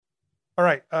All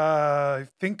right. I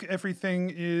think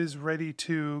everything is ready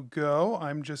to go.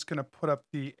 I'm just going to put up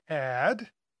the ad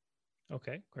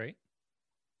Okay, great.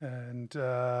 and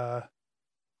You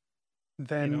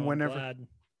then know, I'm whenever. glad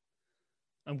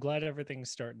I'm glad everything's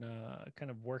starting to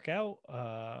kind of work out.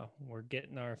 We're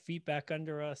getting our feet back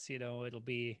under us. It'll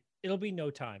be no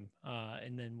time.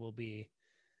 And then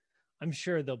I'm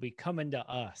sure they'll be coming to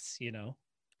us.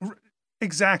 r-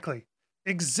 Exactly.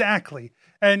 Exactly.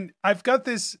 And I've got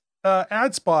this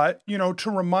ad spot,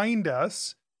 to remind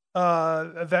us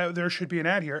that there should be an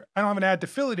ad here. I don't have an ad to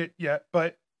fill it yet,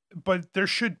 but there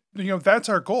should, that's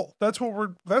our goal.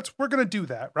 We're going to do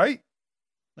that, right?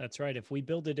 That's right. If we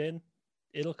build it in,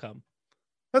 it'll come.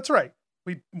 That's right.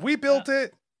 We Uh, built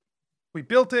it. We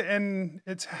built it and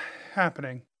it's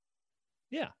happening.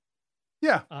 yeah.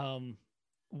 Yeah. Um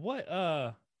what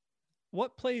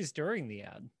what plays during the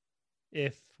ad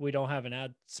if we don't have an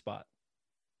ad spot?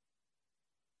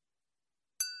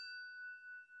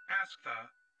 Ask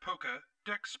the Polka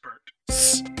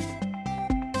Dexpert.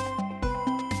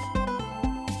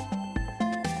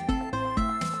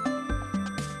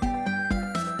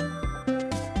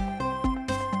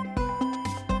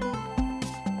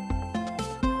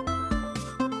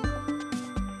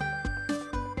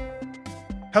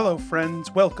 Hello,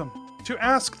 friends. Welcome to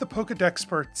Ask the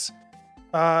Pokedexperts.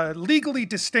 Legally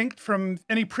distinct from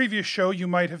any previous show you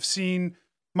might have seen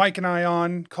Mike and I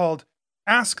on called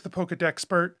Ask the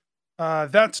Pokedexpert.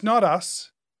 That's not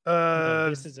us. No, Uh,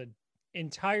 this is an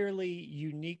entirely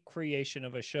unique creation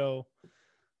of a show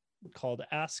called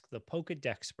Ask the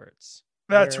Pokedexperts,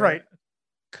 that's right. where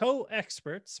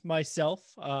co-experts, myself,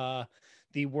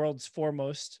 the world's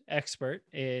foremost expert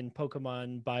in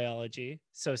Pokemon biology,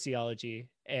 sociology,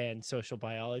 and social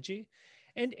biology,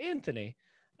 and Anthony,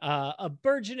 a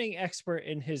burgeoning expert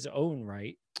in his own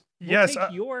right, will Yes,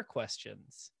 take your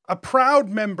questions. a proud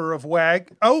member of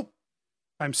WAG. Oh,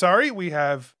 I'm sorry. We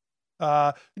have,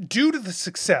 due to the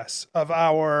success of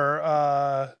our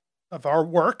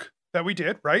work that we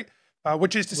did, right?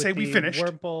 Which is to say, With we finished.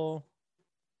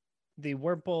 the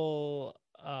Wurmple,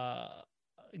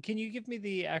 can you give me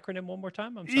the acronym one more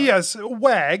time? I'm sorry. Yes,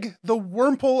 WAG, the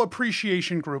Wurmple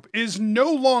Appreciation Group, is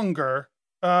no longer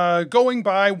going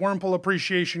by Wurmple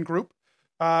Appreciation Group.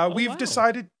 Oh, We've wow.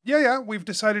 decided, we've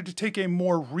decided to take a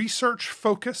more research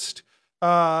focused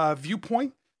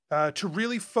viewpoint to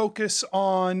really focus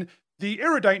on the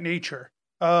erudite nature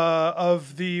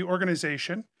of the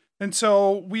organization. And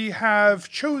so we have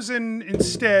chosen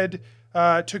instead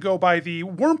to go by the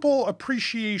Wurmple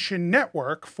Appreciation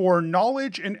Network for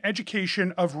Knowledge and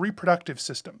Education of Reproductive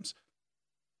Systems.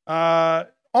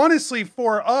 Honestly,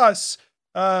 for us,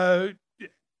 uh,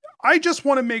 I just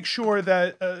want to make sure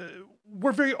that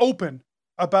we're very open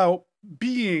about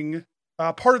being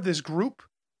part of this group.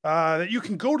 That you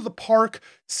can go to the park,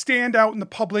 stand out in the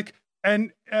public,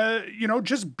 and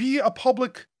just be a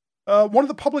public, one of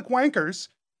the public wankers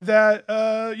that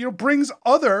brings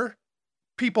other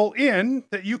people in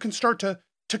that you can start to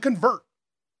convert.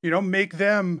 Make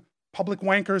them public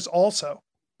wankers also.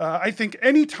 I think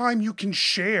anytime you can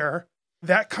share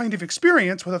that kind of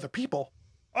experience with other people,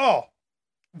 oh,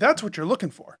 that's what you're looking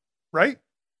for, right?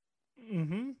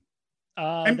 Mm-hmm.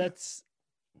 And That's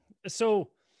so.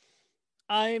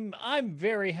 I'm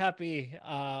very happy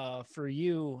for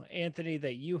you, Anthony,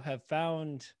 that you have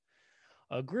found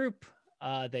a group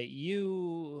that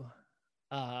you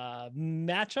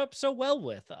match up so well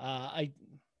with. I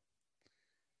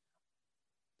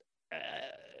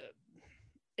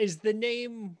Is the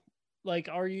name, like,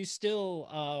 are you still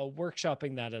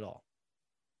workshopping that at all?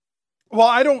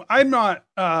 well, I'm not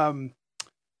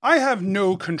I have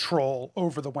no control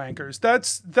over the wankers.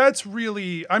 That's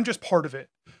really, I'm just part of it.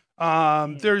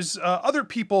 Mm. There's other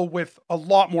people with a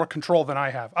lot more control than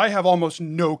I have. I have almost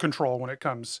no control when it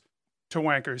comes to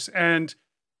wankers, and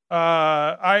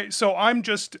I'm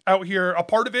just out here a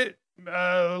part of it,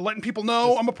 letting people know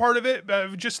Just I'm a part of it,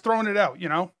 just throwing it out.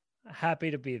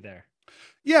 happy to be there.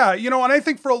 Yeah, and I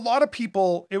think for a lot of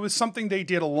people, it was something they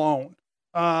did alone.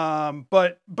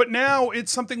 But now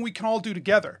it's something we can all do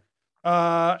together.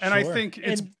 And I Sure. think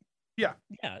it's And yeah,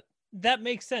 yeah, that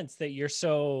makes sense that you're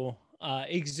so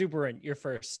exuberant your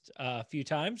first few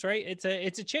times, right? It's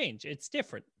a change. It's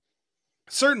different.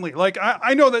 certainly. Like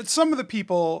I know that some of the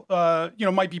people,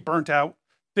 might be burnt out.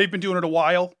 They've been doing it a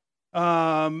while.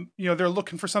 They're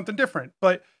looking for something different.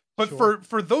 But Sure.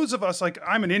 for those of us, like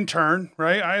I'm an intern,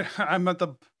 right? I'm at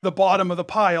the bottom of the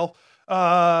pile.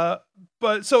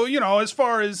 But so as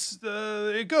far as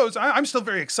it goes, I'm still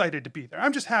very excited to be there.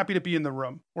 I'm just happy to be in the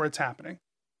room where it's happening.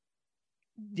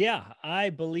 Yeah, I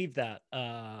believe that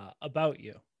about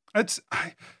you. It's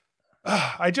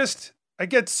I just I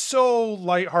get so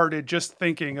lighthearted just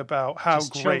thinking about how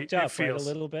Just great choked it up, right? A feels.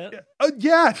 little bit.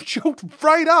 Yeah, choked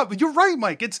right up. You're right,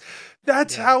 Mike.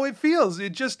 That's Yeah. how it feels.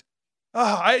 It just,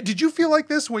 did you feel like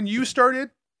this when you started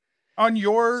on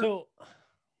your? So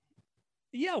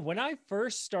yeah, when I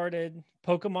first started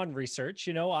Pokemon research,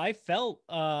 I felt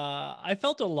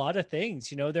a lot of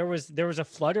things. There was a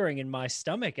fluttering in my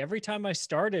stomach every time I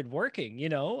started working,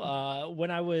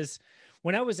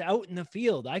 when I was out in the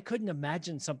field, I couldn't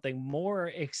imagine something more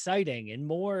exciting and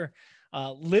more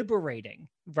liberating,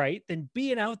 right? Than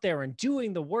being out there and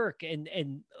doing the work and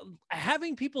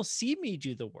having people see me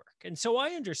do the work. And so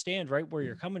I understand right where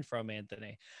you're coming from,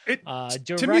 Anthony, It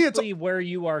to me, directly where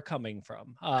you are coming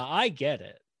from. I get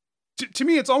it. to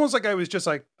me, it's almost like I was just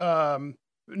like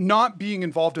not being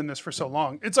involved in this for so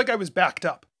long. It's like I was backed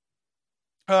up.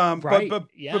 But Right. but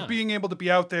Yeah. being able to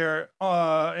be out there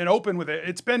and open with it,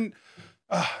 it's been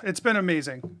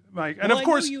amazing, Mike. And Well, of I know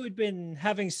course, you had been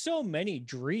having so many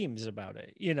dreams about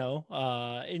it,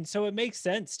 and so it makes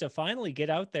sense to finally get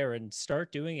out there and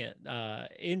start doing it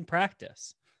in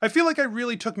practice. I feel like I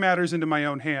really took matters into my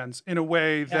own hands in a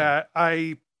way Yeah, that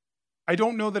I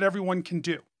don't know that everyone can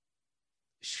do.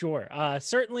 sure.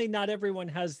 Certainly not everyone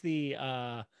has the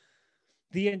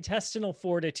intestinal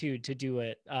fortitude to do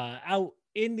it out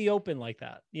in the open like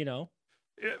that.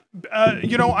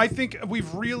 I think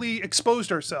we've really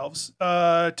exposed ourselves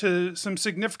to some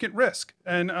significant risk,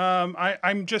 and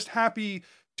I'm just happy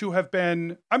to have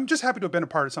been. I'm just happy to have been a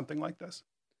part of something like this.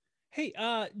 Hey,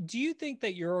 do you think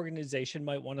that your organization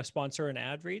might want to sponsor an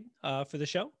ad read for the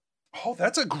show? Oh,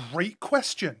 that's a great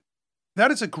question.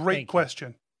 That is a great Thank you.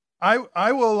 question.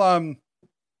 I will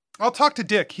I'll talk to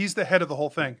Dick. He's the head of the whole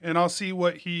thing, and I'll see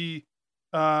what he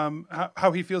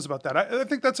how he feels about that. I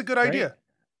think that's a good Great. idea.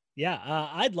 Yeah,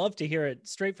 I'd love to hear it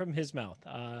straight from his mouth.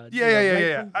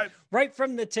 Yeah. Right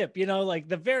from the tip, like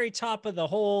the very top of the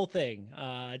whole thing.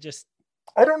 I don't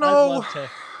I'd know. love to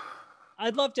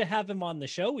I'd love to have him on the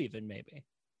show even maybe.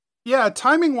 Yeah,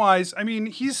 timing wise, I mean,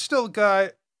 he's still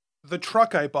got the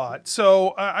truck I bought,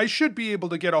 so I should be able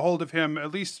to get a hold of him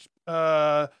at least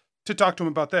to talk to him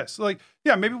about this. Like,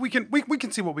 yeah, maybe we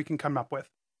can see what we can come up with.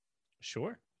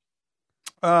 Sure.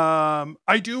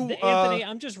 I do. Anthony,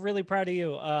 I'm just really proud of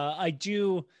you. I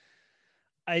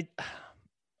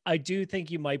I do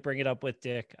think you might bring it up with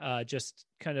Dick. Just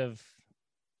kind of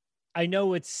I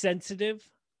know it's sensitive.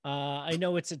 I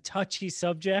know it's a touchy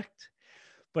subject,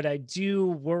 but I do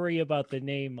worry about the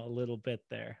name a little bit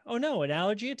there. Oh no, an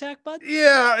allergy attack, bud?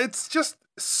 Yeah, it's just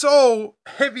so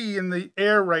heavy in the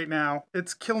air right now.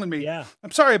 It's killing me. Yeah.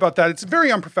 I'm sorry about that. It's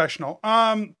very unprofessional.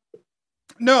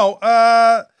 No,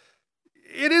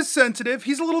 it is sensitive.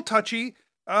 He's a little touchy.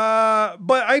 But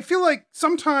I feel like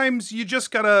sometimes you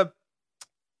just you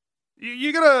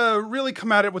gotta really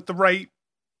come at it with the right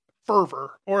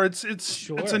fervor, or it's a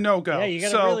Sure. no Yeah, go. you got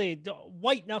to So really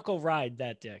white knuckle ride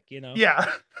that Dick. yeah,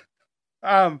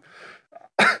 um,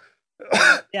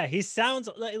 Yeah, he sounds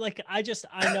like I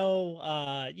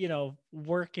know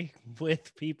working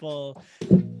with people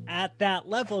at that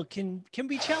level can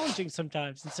be challenging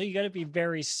sometimes. And so you got to be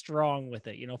very strong with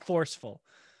it, forceful.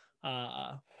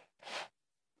 Uh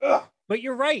ugh, but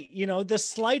you're right, the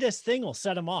slightest thing will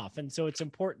set him off, and so it's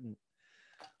important.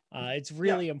 It's yeah,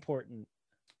 really important.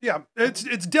 yeah. It's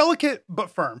delicate but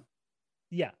firm.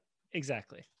 Yeah,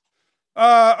 exactly.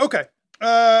 Okay.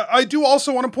 I do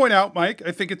also want to point out, Mike.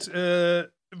 I think it's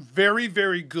very,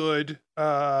 very good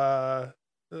to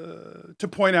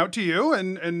point out to you,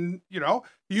 and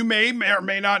you may or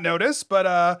may not notice, but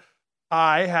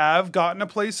I have gotten a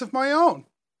place of my own.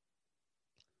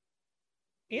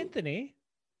 Anthony,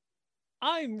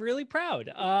 I'm really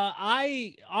proud.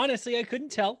 I honestly I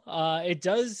couldn't tell. It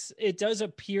does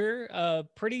appear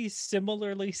pretty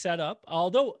similarly set up.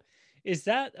 Although, is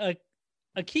that a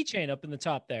keychain up in the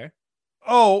top there?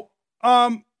 Oh,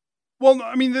 well, no,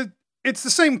 I mean, it's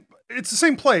the same. It's the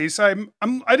same place. I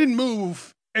didn't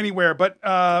move anywhere, but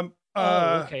Oh,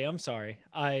 okay. I'm sorry.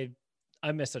 I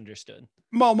misunderstood.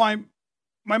 well, my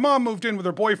mom moved in with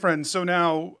her boyfriend, so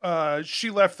now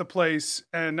she left the place,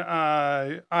 and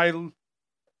I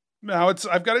now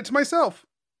I've got it to myself.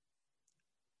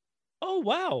 Oh,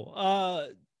 wow.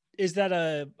 Is that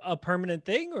a permanent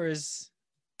thing, or is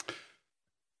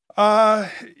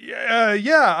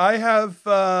Yeah, I have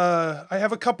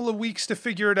a couple of weeks to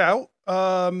figure it out.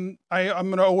 I'm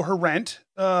gonna owe her rent.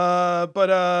 But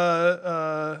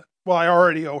well, I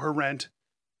already owe her rent.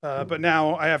 But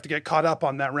now I have to get caught up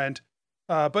on that rent.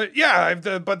 But yeah,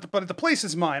 but the place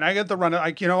is mine. I get the run.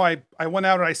 I went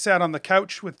out and I sat on the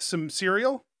couch with some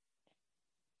cereal.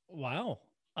 wow?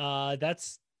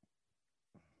 That's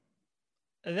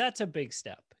a big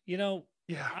step.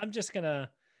 Yeah. I'm just gonna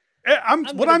I'm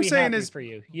What gonna I'm be saying happy is for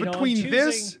you. You know, I'm between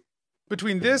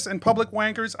choosing. this and Public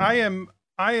Wankers, I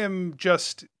am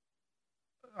just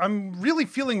I'm really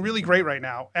feeling really great right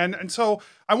now. And so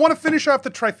I want to finish off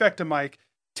the trifecta, Mike.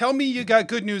 Tell me you got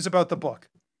good news about the book.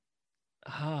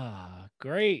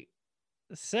 Great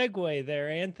segue there,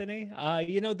 Anthony.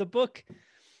 The book,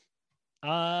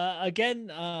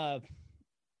 again,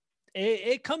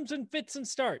 it comes in fits and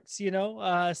starts.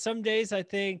 Some days I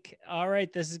think, all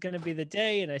right, this is going to be the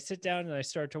day, and I sit down and I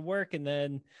start to work, and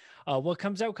then what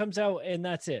comes out, and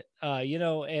that's it.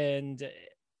 And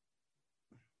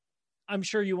I'm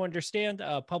sure you understand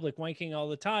public wanking all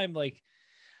the time. Like,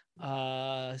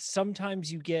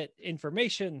 sometimes you get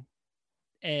information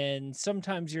and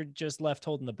sometimes you're just left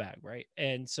holding the bag, right?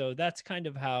 And so that's kind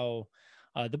of how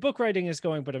the book writing is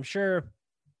going, but I'm sure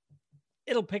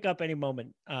it'll pick up any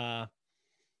moment.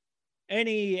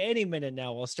 Any minute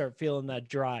now I'll start feeling that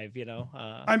drive.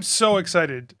 I'm so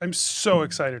excited. I'm so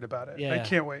excited about it. I Yeah,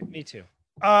 can't wait. me too.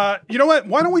 You know what?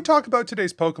 Why don't we talk about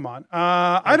today's Pokemon?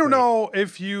 I don't great. know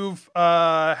if you've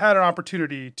had an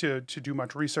opportunity to do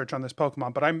much research on this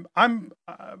Pokemon, but I'm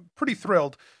pretty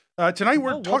thrilled. Tonight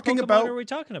we're talking what Pokemon about. are we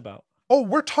talking about? Oh,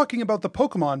 we're talking about the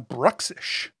Pokemon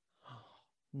Bruxish.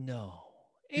 No,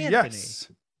 Anthony.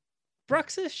 Yes.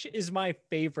 Bruxish is my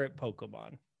favorite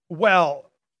Pokemon.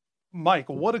 Well, Mike,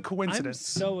 what a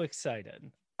coincidence! I'm so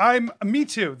excited. Me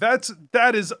too. That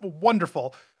is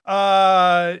wonderful. We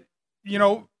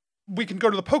can go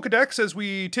to the Pokedex as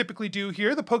we typically do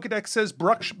here. The Pokedex says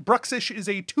Bruxish is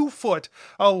a 2-foot,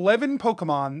 11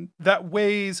 Pokemon that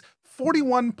weighs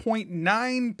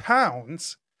 41.9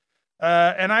 pounds.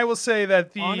 And I will say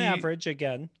that on average,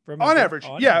 again, on average.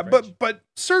 But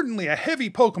certainly a heavy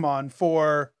Pokemon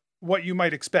for what you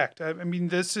might expect. I mean,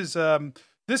 this is no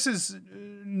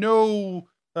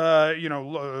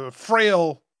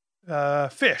frail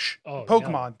fish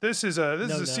Pokemon. No. This is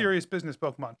a serious business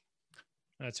Pokemon.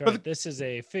 That's right. This is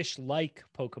a fish-like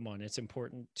Pokemon. It's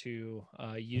important to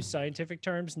use scientific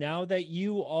terms now that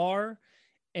you are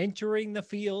entering the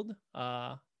field.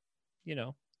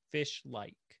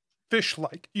 Fish-like.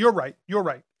 Fish-like. You're right.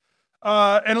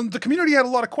 And the community had a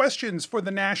lot of questions for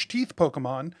the Gnash Teeth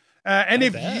Pokemon. And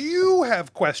if you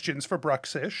have questions for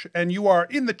Bruxish and you are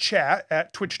in the chat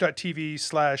at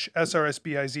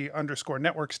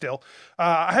twitch.tv/SRSBIZ_network still,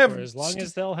 I have... For as long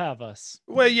as they'll have us.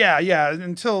 Well, yeah.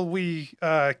 Until we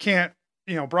can't,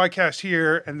 broadcast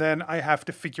here, and then I have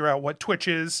to figure out what Twitch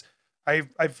is.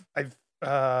 I've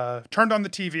turned on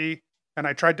the TV and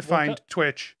I tried to find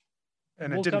Twitch,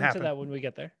 and it didn't happen. We'll come to that when we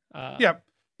get there.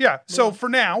 Yeah. So for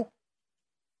now,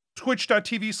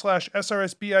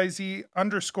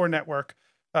 twitch.tv/SRSBIZ_network,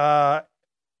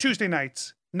 Tuesday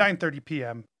nights, 9:30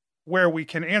 p.m., where we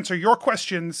can answer your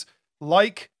questions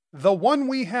like the one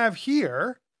we have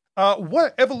here.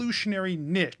 What evolutionary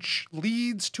niche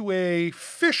leads to a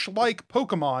fish-like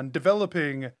Pokemon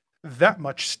developing that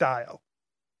much style?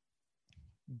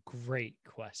 Great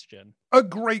question. A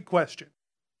great question.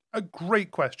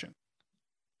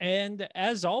 And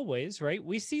as always, right,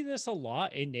 we see this a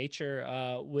lot in nature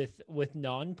with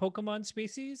non-Pokemon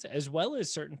species, as well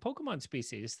as certain Pokemon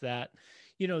species that,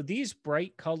 these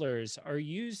bright colors are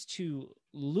used to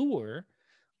lure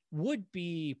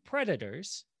would-be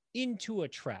predators into a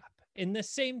trap. And the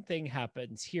same thing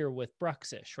happens here with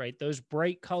Bruxish, right? Those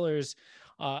bright colors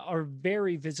are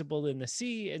very visible in the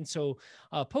sea. And so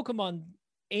Pokemon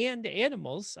and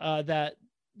animals that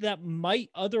might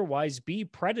otherwise be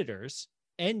predators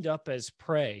end up as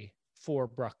prey for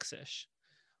Bruxish.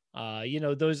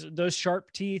 Those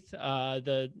sharp teeth,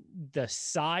 the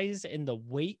size and the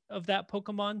weight of that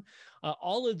Pokemon,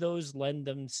 all of those lend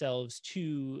themselves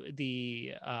to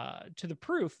the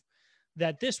proof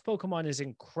that this Pokemon is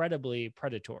incredibly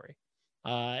predatory.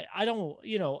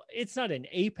 It's not an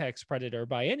apex predator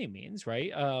by any means,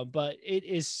 right? But it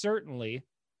is certainly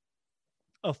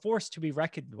a force to be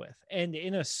reckoned with. And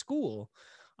in a school,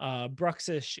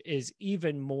 Bruxish is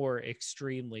even more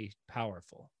extremely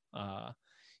powerful.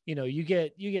 You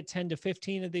get 10 to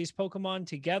 15 of these Pokemon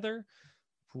together.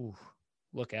 Whew,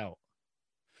 look out.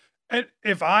 And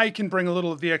if I can bring a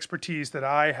little of the expertise that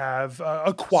I have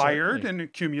acquired and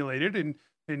accumulated in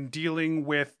dealing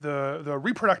with the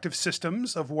reproductive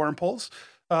systems of Wurmples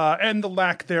and the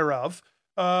lack thereof,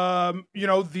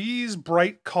 these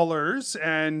bright colors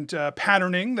and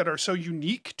patterning that are so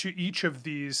unique to each of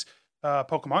these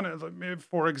Pokemon,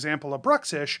 for example, a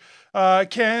Bruxish,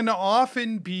 can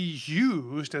often be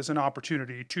used as an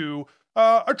opportunity to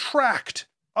attract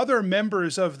other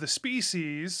members of the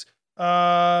species,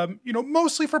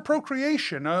 mostly for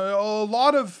procreation. A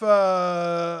lot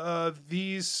of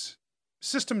these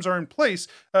systems are in place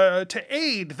to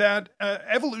aid that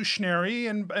evolutionary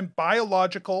and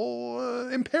biological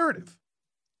imperative.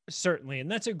 Certainly, and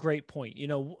that's a great point.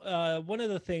 One of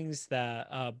the things that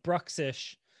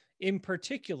Bruxish in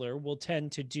particular will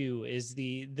tend to do is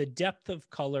the depth of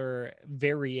color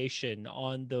variation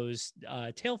on those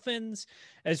tail fins,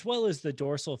 as well as the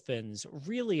dorsal fins,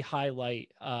 really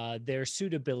highlight their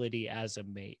suitability as a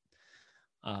mate.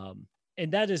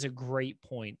 And that is a great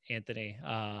point, Anthony.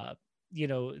 You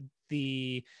know,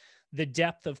 the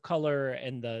depth of color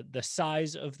and the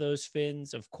size of those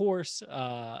fins, of course,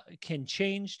 can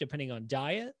change depending on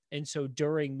diet. And so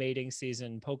during mating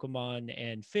season, Pokemon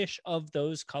and fish of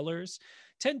those colors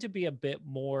tend to be a bit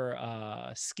more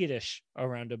skittish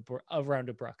around a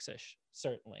Bruxish.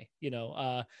 Certainly,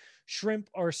 shrimp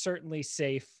are certainly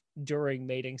safe during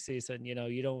mating season.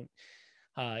 You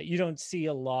don't see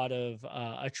a lot of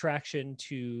attraction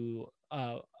to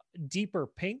deeper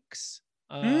pinks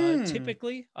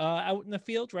typically out in the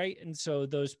field, right? And so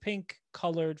those pink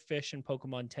colored fish and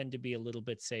Pokemon tend to be a little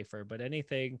bit safer, but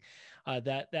anything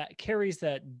that carries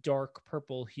that dark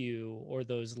purple hue or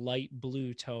those light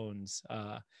blue tones,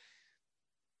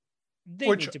 they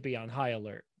Which need to be on high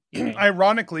alert.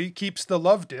 ironically keeps the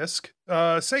love disc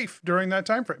safe during that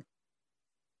time frame.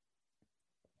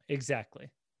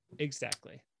 Exactly.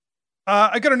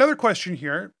 I got another question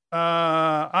here.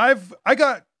 I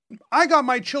got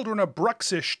my children a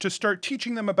Bruxish to start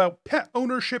teaching them about pet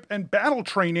ownership and battle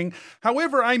training.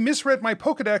 However, I misread my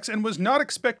Pokedex and was not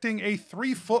expecting a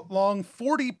 3-foot-long,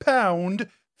 40-pound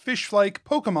fish-like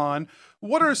Pokemon.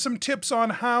 What are some tips on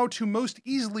how to most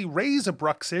easily raise a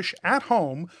Bruxish at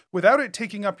home without it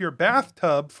taking up your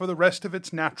bathtub for the rest of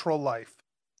its natural life?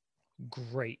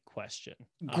 Great question.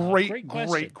 Great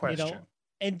question.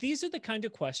 And these are the kind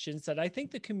of questions that I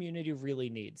think the community really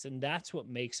needs. And that's what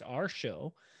makes our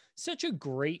show such a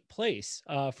great place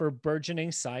for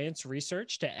burgeoning science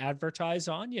research to advertise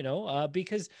on,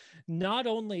 because not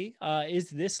only is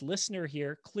this listener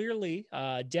here clearly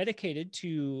dedicated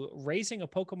to raising a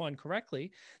Pokemon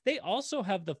correctly, they also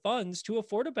have the funds to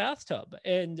afford a bathtub.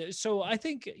 And so I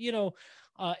think,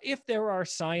 if there are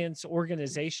science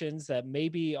organizations that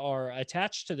maybe are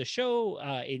attached to the show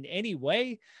in any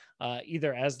way,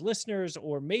 either as listeners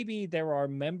or maybe there are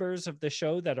members of the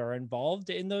show that are involved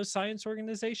in those science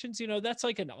organizations, that's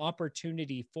like an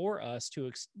opportunity for us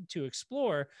to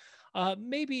explore,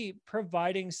 maybe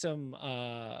providing some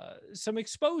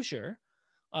exposure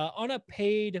on a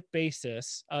paid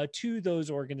basis to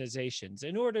those organizations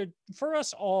in order for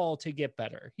us all to get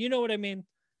better. You know what I mean?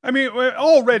 I mean,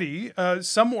 already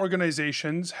some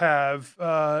organizations have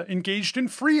engaged in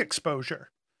free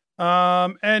exposure,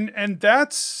 and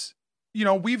that's,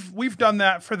 we've done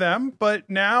that for them. But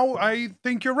now I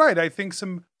think you're right. I think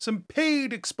some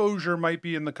paid exposure might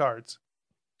be in the cards.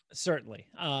 Certainly.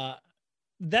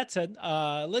 That said,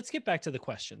 let's get back to the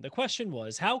question. The question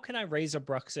was, how can I raise a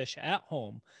Bruxish at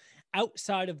home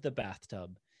outside of the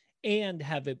bathtub and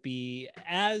have it be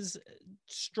as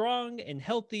strong and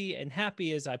healthy and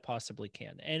happy as I possibly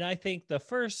can? And I think the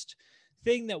first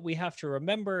thing that we have to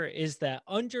remember is that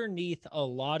underneath a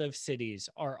lot of cities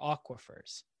are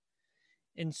aquifers.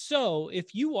 And so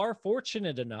if you are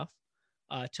fortunate enough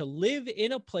to live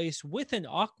in a place with an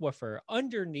aquifer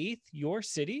underneath your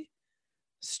city,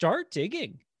 start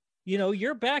digging.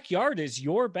 Your backyard is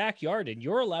your backyard and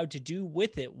you're allowed to do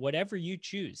with it whatever you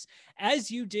choose.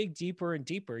 As you dig deeper and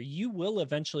deeper, you will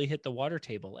eventually hit the water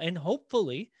table. And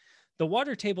hopefully the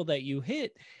water table that you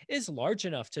hit is large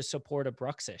enough to support a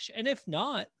Bruxish. And if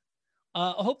not,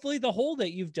 hopefully the hole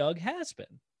that you've dug has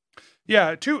been.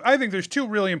 Yeah, I think there's two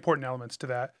really important elements to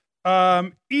that.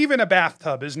 Even a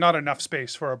bathtub is not enough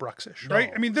space for a Bruxish, right?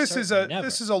 No, I mean, this is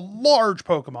a large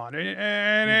Pokemon,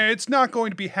 and it's not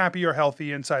going to be happy or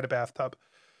healthy inside a bathtub.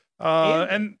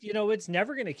 And it's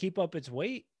never going to keep up its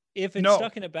weight if it's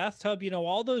stuck in a bathtub.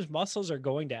 All those muscles are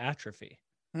going to atrophy.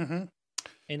 Mm-hmm.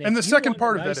 And the second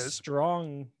part of it is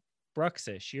strong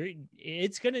Bruxish.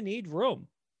 It's going to need room.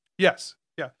 Yes,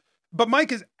 yeah, but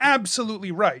Mike is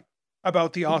absolutely right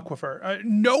about the aquifer.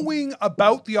 Knowing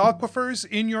about the aquifers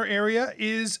in your area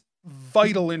is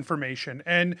vital information,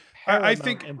 and I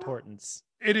think importance.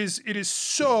 It is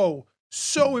so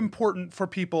important for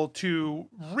people to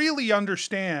really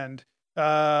understand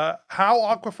how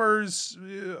aquifers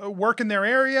work in their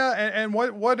area and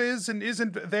what is and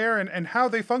isn't there and how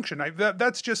they function.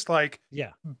 That's just like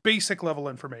basic level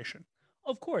information.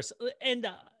 Of course. And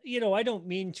I don't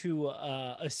mean to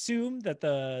assume that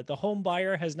the home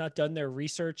buyer has not done their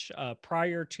research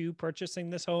prior to purchasing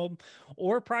this home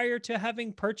or prior to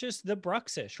having purchased the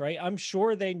Bruxish, right? I'm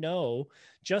sure they know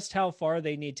just how far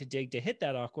they need to dig to hit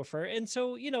that aquifer. And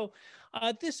so,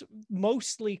 this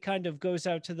mostly kind of goes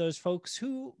out to those folks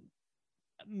who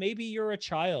maybe you're a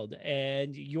child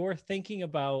and you're thinking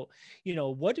about,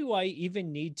 what do I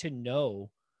even need to know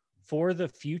for the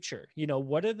future?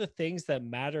 What are the things that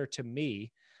matter to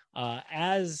me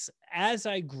as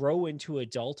I grow into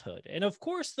adulthood? And of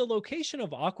course, the location of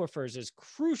aquifers is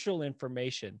crucial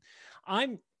information.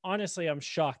 I'm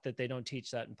shocked that they don't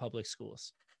teach that in public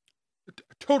schools.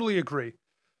 Totally agree.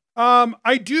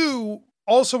 I do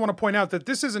also want to point out that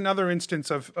this is another instance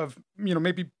of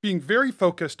maybe being very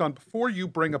focused on, before you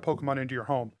bring a Pokemon into your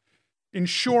home,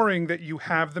 ensuring that you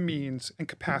have the means and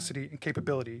capacity and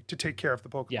capability to take care of the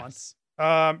Pokemon. Yes.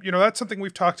 That's something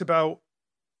we've talked about.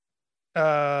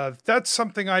 That's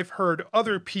something I've heard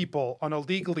other people on a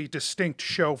legally distinct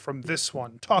show from this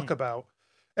one talk about.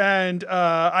 And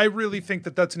I really think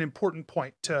that that's an important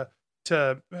point to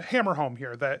hammer home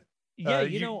here, that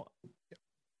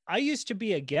I used to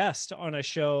be a guest on a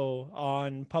show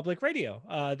on public radio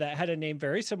that had a name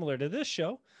very similar to this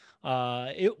show.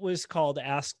 It was called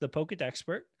Ask the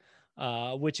Pokedexpert,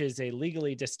 which is a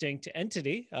legally distinct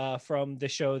entity from the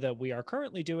show that we are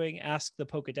currently doing, Ask the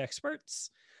Pokedexperts,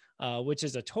 which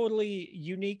is a totally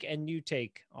unique and new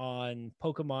take on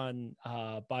Pokemon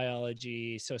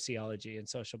biology, sociology, and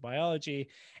social biology,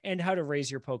 and how to raise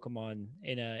your Pokemon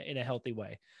in a healthy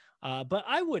way. But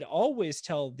I would always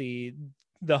tell the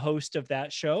host of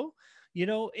that show,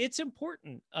 it's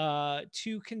important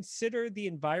to consider the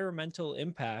environmental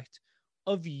impact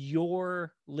of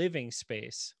your living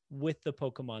space with the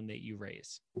Pokemon that you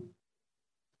raise.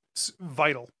 It's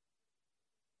vital.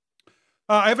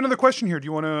 I have another question here. Do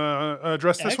you want to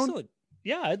address this Excellent. one?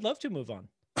 Yeah, I'd love to move on.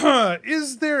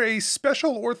 Is there a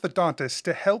special orthodontist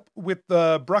to help with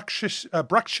the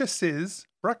Bruxises,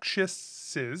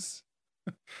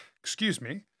 excuse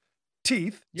me,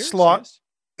 teeth slot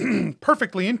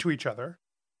perfectly into each other?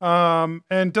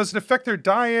 And does it affect their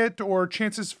diet or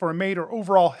chances for a mate or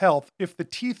overall health if the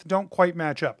teeth don't quite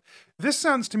match up? This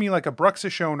sounds to me like a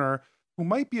Bruxish owner who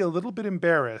might be a little bit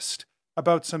embarrassed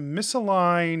about some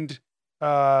misaligned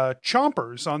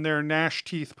chompers on their Gnash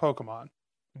teeth Pokemon.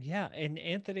 Yeah, and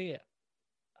Anthony,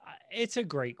 it's a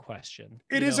great question.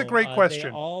 It is a great question.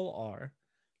 They all are.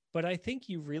 But I think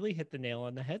you really hit the nail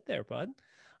on the head there, bud.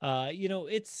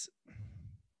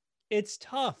 It's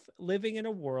tough living in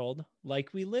a world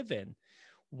like we live in,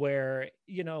 where,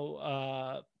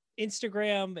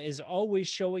 Instagram is always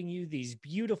showing you these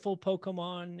beautiful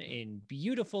Pokemon in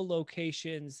beautiful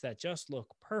locations that just look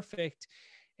perfect.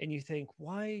 And you think,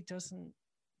 why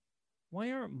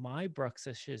aren't my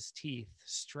Bruxish's teeth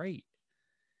straight?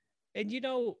 And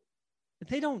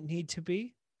they don't need to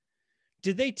be.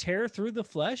 Did they tear through the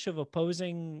flesh of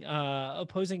opposing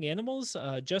animals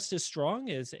just as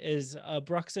strong as a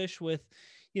Bruxish with,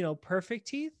 perfect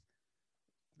teeth?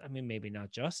 I mean, maybe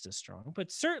not just as strong,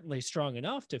 but certainly strong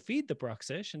enough to feed the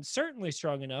Bruxish, and certainly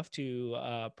strong enough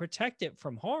to protect it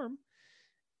from harm.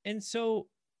 And so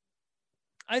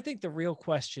I think the real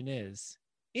question is,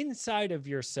 inside of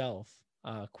yourself,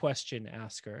 question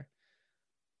asker,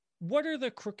 what are the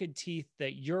crooked teeth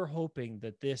that you're hoping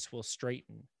that this will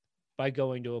straighten by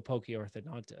going to a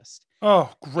pokeorthodontist?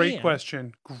 Oh, great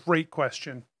question. Great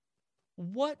question.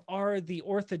 What are the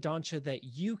orthodontia that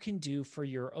you can do for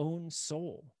your own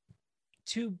soul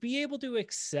to be able to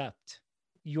accept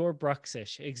your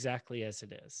Bruxish exactly as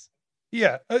it is?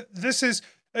 Yeah,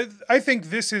 I think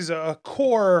this is a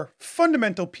core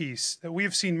fundamental piece that we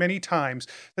have seen many times,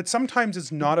 that sometimes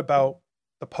it's not about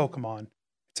the Pokemon,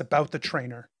 it's about the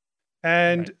trainer.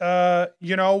 And,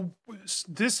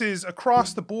 this is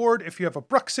across the board. If you have a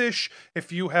Bruxish,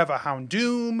 if you have a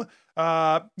Houndoom,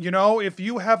 if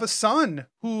you have a son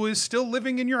who is still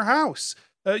living in your house,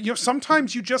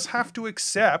 sometimes you just have to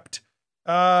accept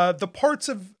the parts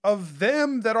of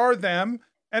them that are them,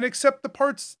 and accept the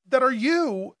parts that are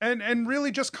you, and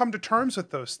really just come to terms with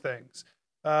those things.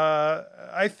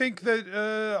 I think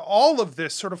that all of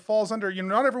this sort of falls under,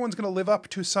 not everyone's going to live up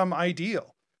to some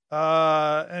ideal.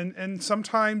 And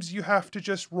sometimes you have to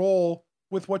just roll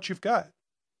with what you've got.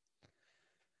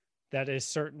 That is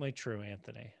certainly true,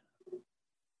 Anthony.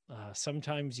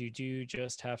 Sometimes you do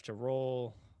just have to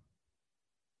roll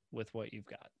with what you've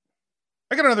got.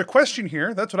 I got another question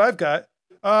here. That's what I've got.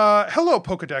 Hello,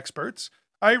 Pokedexperts.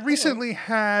 I recently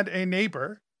had a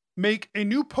neighbor make a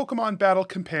new Pokemon battle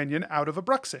companion out of a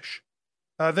Bruxish.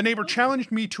 The neighbor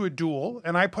challenged me to a duel,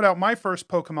 and I put out my first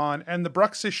Pokemon, and the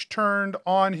Bruxish turned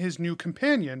on his new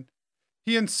companion.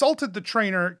 He insulted the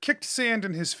trainer, kicked sand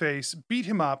in his face, beat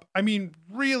him up. I mean,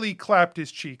 really clapped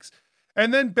his cheeks,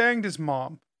 and then banged his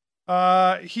mom.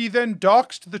 He then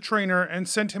doxed the trainer and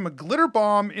sent him a glitter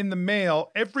bomb in the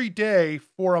mail every day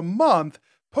for a month.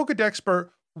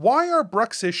 Pokedexpert, why are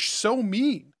Bruxish so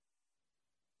mean?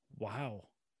 Wow.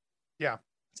 Yeah.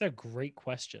 It's a great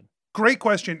question. Great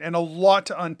question, and a lot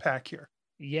to unpack here.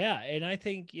 Yeah, and I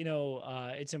think,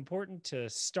 it's important to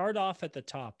start off at the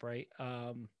top, right?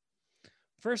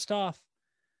 First off,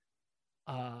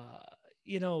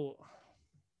 you know,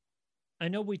 I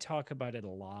know we talk about it a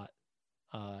lot,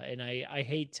 and I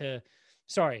hate to,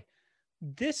 sorry,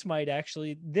 this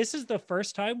is the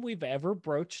first time we've ever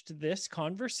broached this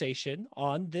conversation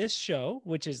on this show,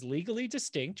 which is legally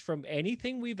distinct from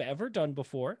anything we've ever done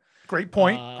before. Great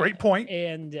point. Great point.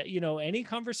 And, any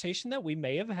conversation that we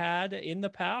may have had in the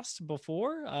past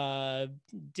before,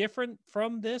 different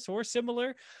from this or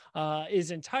similar,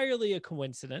 is entirely a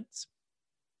coincidence.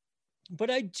 But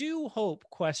I do hope,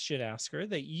 question asker,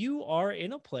 that you are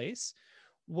in a place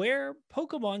where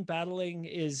Pokemon battling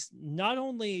is not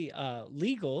only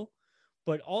legal,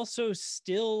 but also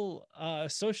still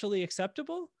socially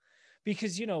acceptable.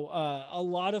 Because, a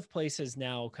lot of places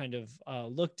now kind of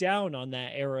look down on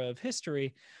that era of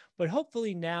history. But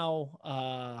hopefully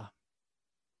now,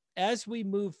 as we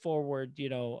move forward,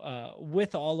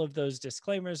 with all of those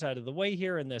disclaimers out of the way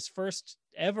here in this first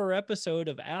ever episode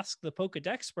of Ask the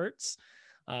Pokedexperts,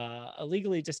 a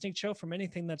legally distinct show from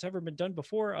anything that's ever been done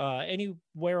before,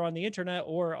 anywhere on the internet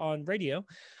or on radio,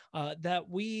 that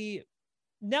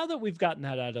now that we've gotten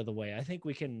that out of the way, I think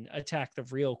we can attack the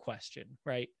real question,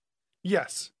 right?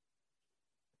 Yes.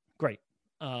 Great.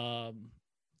 And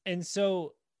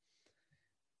so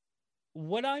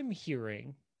what I'm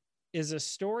hearing is a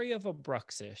story of a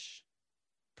Bruxish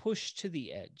pushed to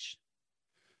the edge.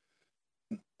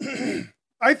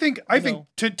 I think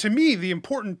to me, the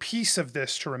important piece of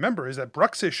this to remember is that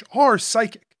Bruxish are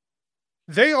psychic.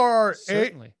 They are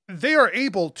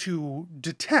able to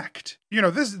detect,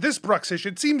 this Bruxish,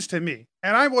 it seems to me,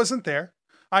 and I wasn't there.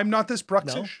 I'm not this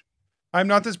Bruxish. No. I'm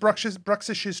not this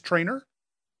Bruxish's trainer.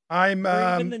 I'm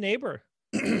or even the neighbor.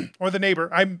 Or the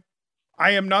neighbor. I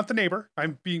am not the neighbor.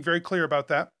 I'm being very clear about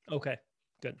that. Okay,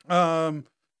 good. I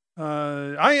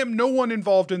am no one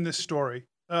involved in this story.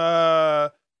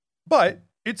 But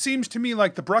it seems to me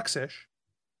like the Bruxish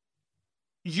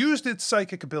used its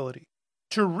psychic ability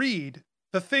to read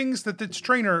the things that its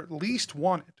trainer least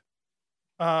wanted.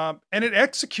 And it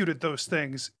executed those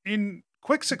things in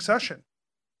quick succession,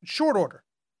 short order.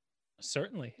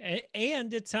 Certainly.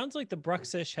 And it sounds like the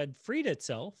Bruxish had freed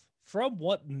itself from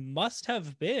what must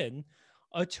have been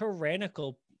a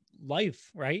tyrannical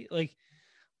life, right? Like,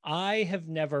 I have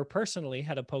never personally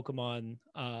had a Pokemon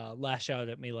lash out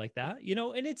at me like that,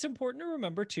 and it's important to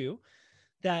remember too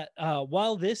that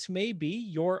while this may be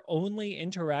your only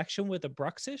interaction with a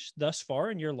Bruxish thus far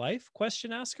in your life,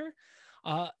 question asker,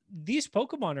 these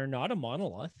Pokemon are not a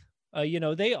monolith.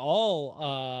 They all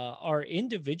are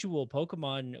individual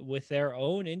Pokemon with their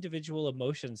own individual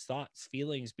emotions, thoughts,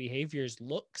 feelings, behaviors,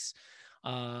 looks,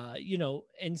 and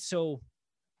so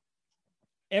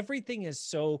everything is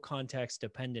so context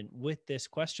dependent with this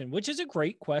question, which is a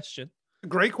great question.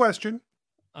 Great question.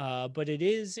 But it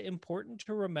is important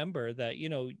to remember that,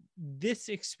 this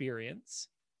experience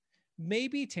may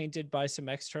be tainted by some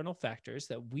external factors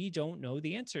that we don't know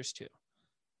the answers to.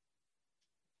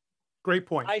 Great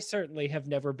point. I certainly have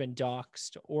never been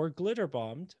doxxed or glitter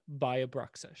bombed by a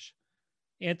Bruxish.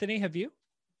 Anthony, have you?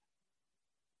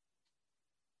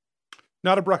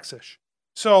 Not a Bruxish.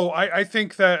 So I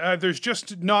think that there's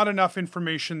just not enough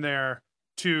information there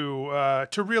to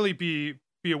really be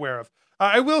aware of.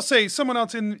 I will say, someone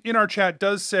else in our chat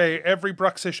does say every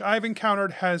Bruxish I've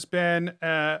encountered has been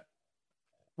this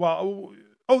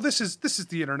is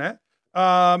the internet.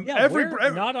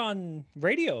 We're not on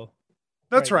radio.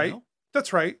 That's right.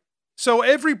 That's right. So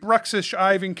every Bruxish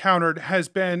I've encountered has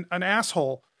been an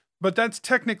asshole, but that's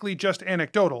technically just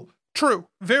anecdotal. True,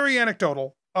 very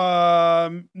anecdotal.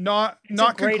 Not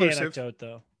great conclusive. Anecdote,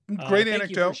 though. Great anecdote.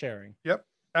 Thank you for sharing. Yep,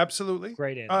 absolutely.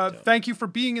 Great anecdote. Thank you for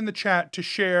being in the chat to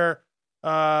share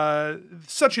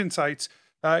such insights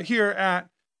here at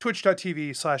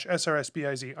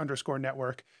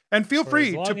twitch.tv/SRSBIZ_network. And feel free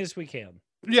as long as we can.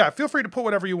 Yeah, feel free to put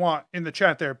whatever you want in the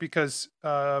chat there, because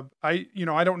I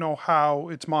don't know how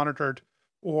it's monitored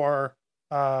or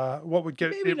what would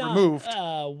get Maybe it not, removed.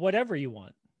 Whatever you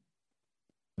want.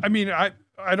 I mean, I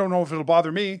don't know if it'll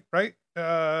bother me, right?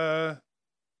 It's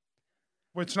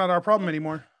not our problem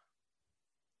anymore.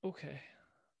 Okay.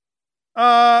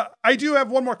 I do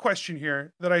have one more question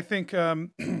here that I think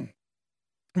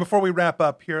before we wrap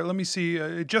up here. Let me see.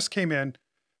 It just came in.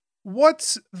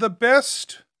 What's the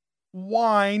best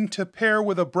wine to pair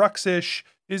with a Bruxish?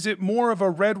 Is it more of a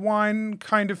red wine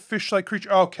kind of fish-like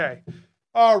creature? Okay.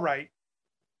 All right.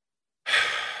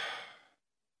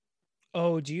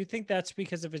 Oh, do you think that's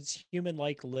because of its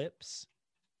human-like lips?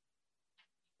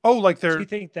 Oh, like Do they're. you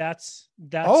think that's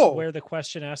Oh. where the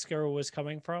question asker was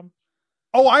coming from?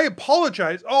 Oh, I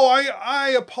apologize. Oh, I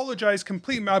apologize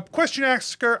completely. Question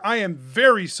asker, I am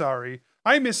very sorry.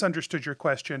 I misunderstood your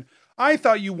question. I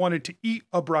thought you wanted to eat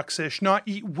a Bruxish, not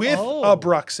eat with a Oh,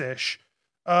 Bruxish.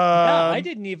 yeah, I Um,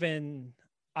 didn't even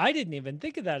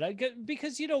think of that.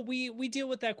 Because we deal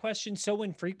with that question so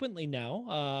infrequently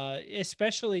now,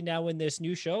 especially now in this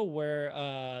new show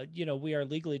where we are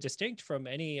legally distinct from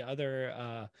any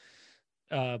other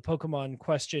Pokemon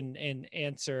question and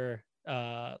answer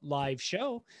live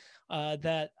show,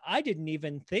 that I didn't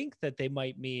even think that they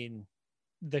might mean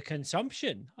the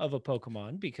consumption of a Pokemon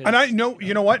and I because, know,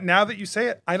 you know what? Now that you say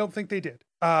it, I don't think they did.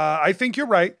 I think you're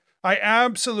right. I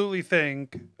absolutely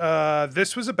think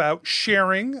this was about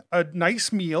sharing a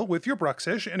nice meal with your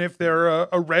Bruxish, and if they're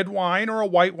a red wine or a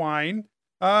white wine,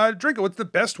 drink it. What's the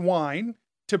best wine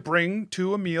to bring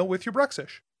to a meal with your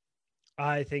Bruxish?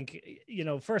 I think,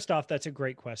 first off, that's a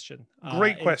great question.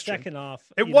 Great And question. second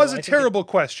off, It was a I think it, terrible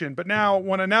question, but now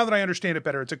that I understand it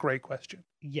better, it's a great question.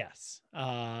 yes,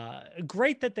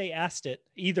 great that they asked it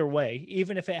either way.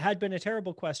 Even if it had been a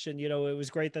terrible question, it was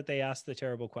great that they asked the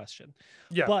terrible question.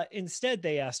 Yeah, But instead,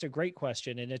 they asked a great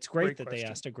question, and it's great great that they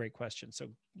question. asked a great question. So,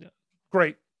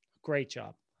 Great, great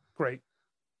job. great.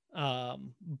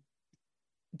 Um,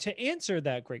 to answer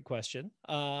that great question,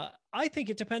 I think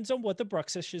it depends on what the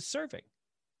Bruxish is serving.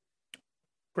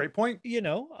 Great point.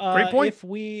 Great point. If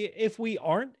we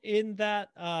aren't in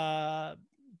that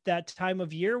time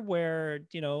of year where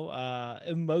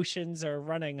emotions are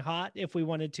running hot, if we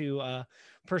wanted to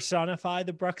personify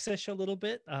the Bruxish a little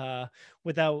bit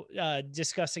without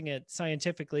discussing it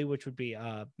scientifically, which would be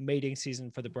mating season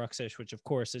for the Bruxish, which of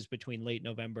course is between late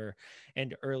November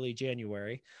and early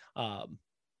January.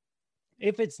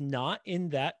 If it's not in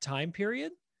that time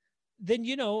period, then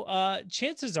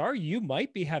chances are you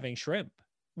might be having shrimp,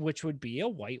 which would be a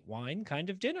white wine kind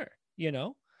of dinner.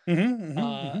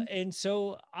 And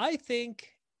so I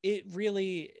think it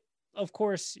really, of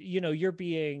course,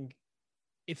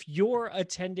 if you're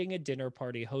attending a dinner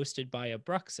party hosted by a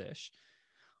Bruxish,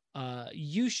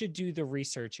 you should do the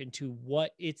research into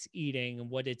what it's eating,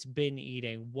 what it's been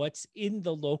eating, what's in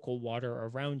the local water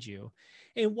around you,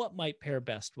 and what might pair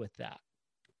best with that.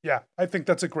 Yeah, I think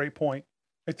that's a great point.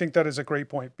 I think that is a great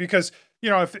point because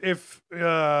if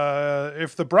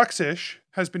the Bruxish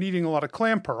has been eating a lot of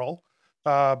clam pearl,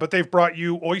 but they've brought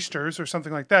you oysters or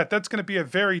something like that, that's going to be a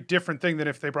very different thing than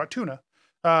if they brought tuna.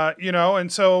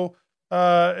 And so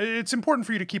it's important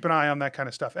for you to keep an eye on that kind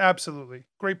of stuff. Absolutely,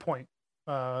 great point,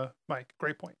 Mike.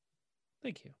 Great point.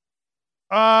 Thank you.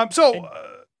 So And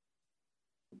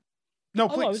no,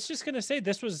 I was please. just gonna say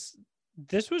this was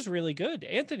really good.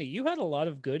 Anthony, you had a lot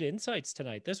of good insights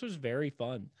tonight. This was very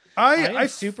fun. I am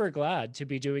super glad to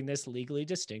be doing this legally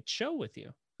distinct show with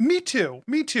you. Me too.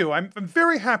 Me too. I'm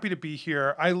very happy to be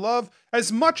here. I love,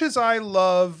 as much as I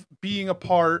love being a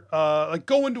part, like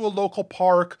going to a local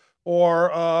park or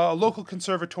a local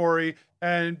conservatory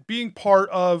and being part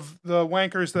of the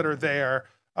wankers that are there.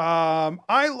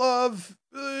 I love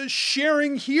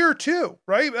sharing here too,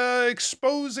 right?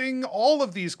 Exposing all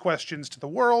of these questions to the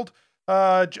world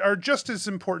are just as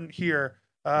important here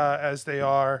as they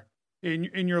are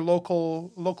in your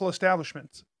local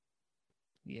establishments.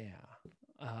 Yeah.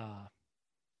 Uh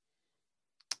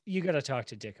you got to talk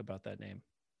to Dick about that name.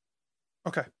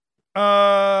 Okay.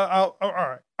 All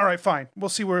right, fine. We'll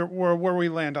see where we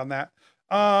land on that.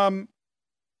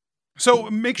 So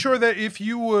make sure that if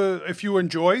you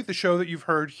enjoy the show that you've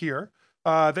heard here,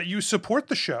 that you support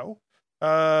the show.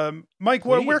 Mike,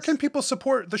 where can Please. people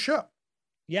support the show?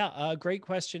 Yeah, great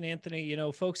question, Anthony.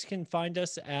 Folks can find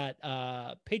us at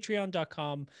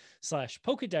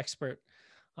patreon.com/Pokedexpert.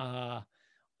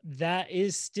 That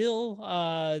is still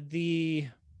the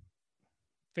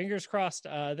fingers crossed.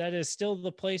 That is still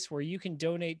the place where you can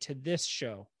donate to this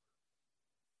show.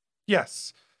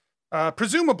 Yes.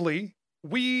 Presumably,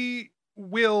 we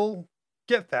will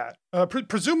get that.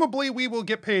 Presumably, we will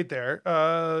get paid there.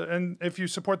 And if you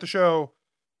support the show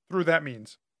through that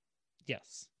means.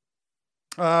 Yes.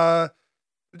 And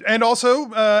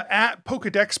also at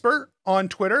Pokedexpert on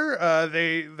Twitter.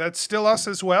 That's still us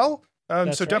as well. So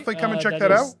That's right. definitely come and check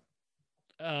that out.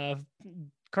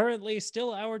 Currently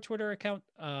still our Twitter account.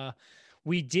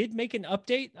 We did make an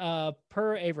update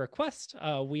per a request.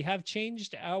 We have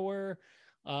changed our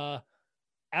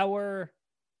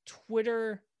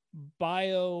Twitter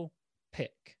bio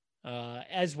pic,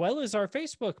 as well as our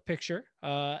Facebook picture,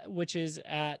 which is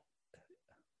at,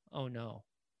 oh no,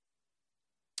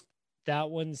 that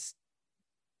one's,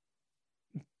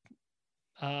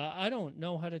 I don't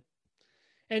know how to,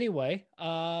 anyway,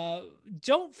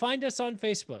 don't find us on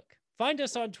Facebook. Find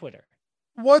us on Twitter.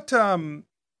 What, you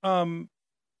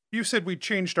said we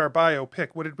changed our bio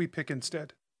pic. What did we pick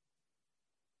instead?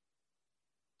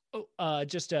 Oh,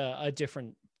 just a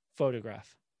different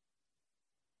photograph.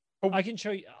 Oh. I can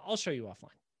show you. I'll show you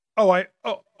offline.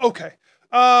 Okay.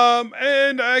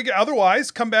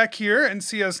 Otherwise, come back here and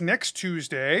see us next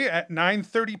Tuesday at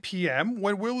 9:30 p.m.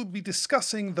 when we'll be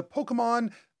discussing the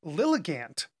Pokemon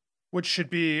Lilligant, which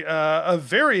should be a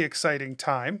very exciting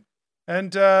time.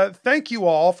 And thank you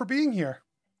all for being here.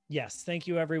 Yes, thank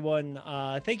you, everyone.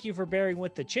 Thank you for bearing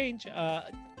with the change.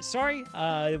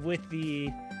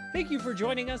 Thank you for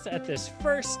joining us at this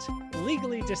first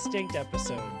legally distinct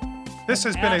episode. This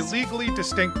has been a legally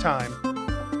distinct time.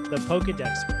 The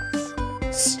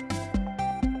Pokedexperts.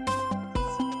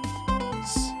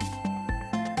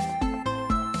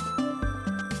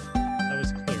 That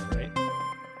was clear, right?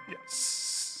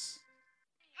 Yes.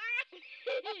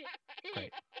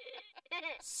 Great.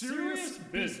 Serious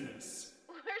business.